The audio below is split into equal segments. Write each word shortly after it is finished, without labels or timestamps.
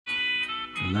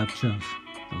left choice,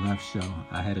 the left show.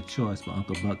 I had a choice, but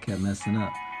Uncle Buck kept messing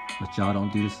up. But y'all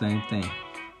don't do the same thing.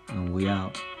 And we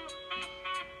out.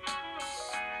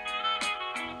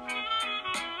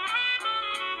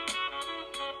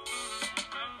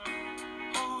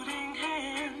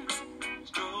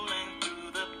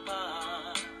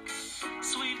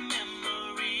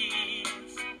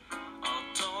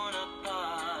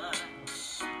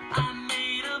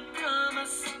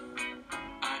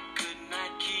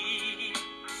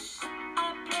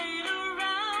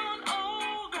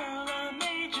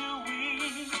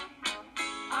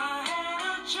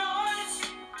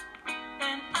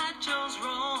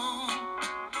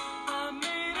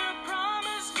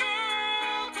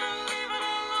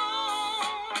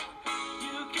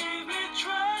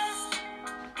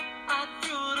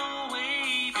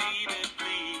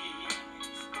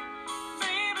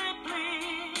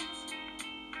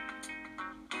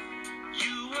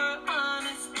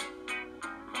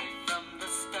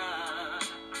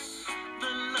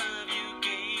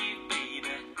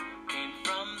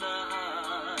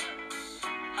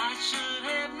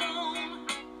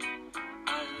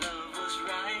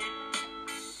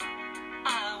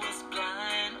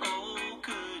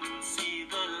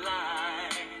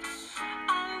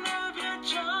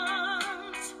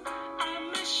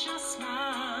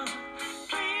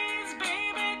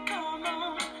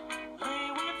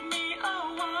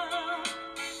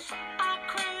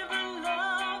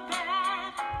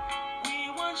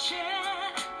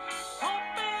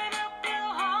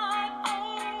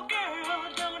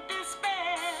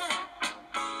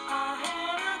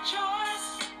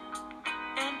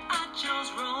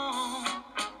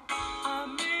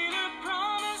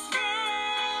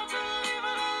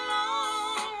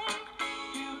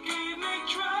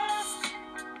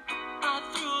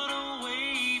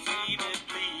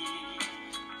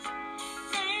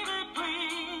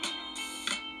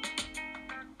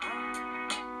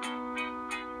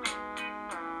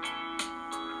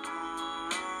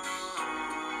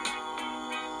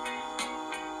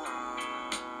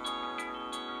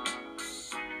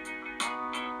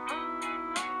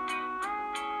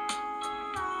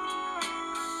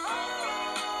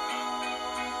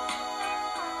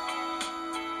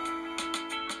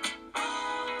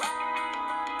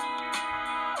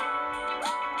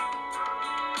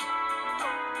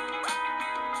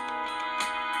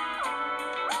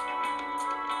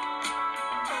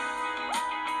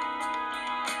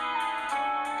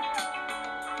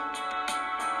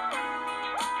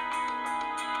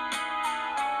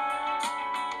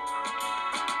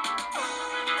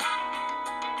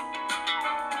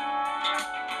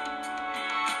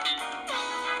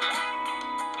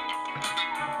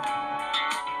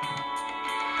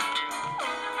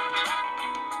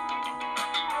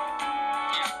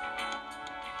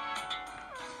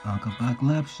 Uncle Buck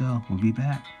Left Show. We'll be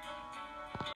back.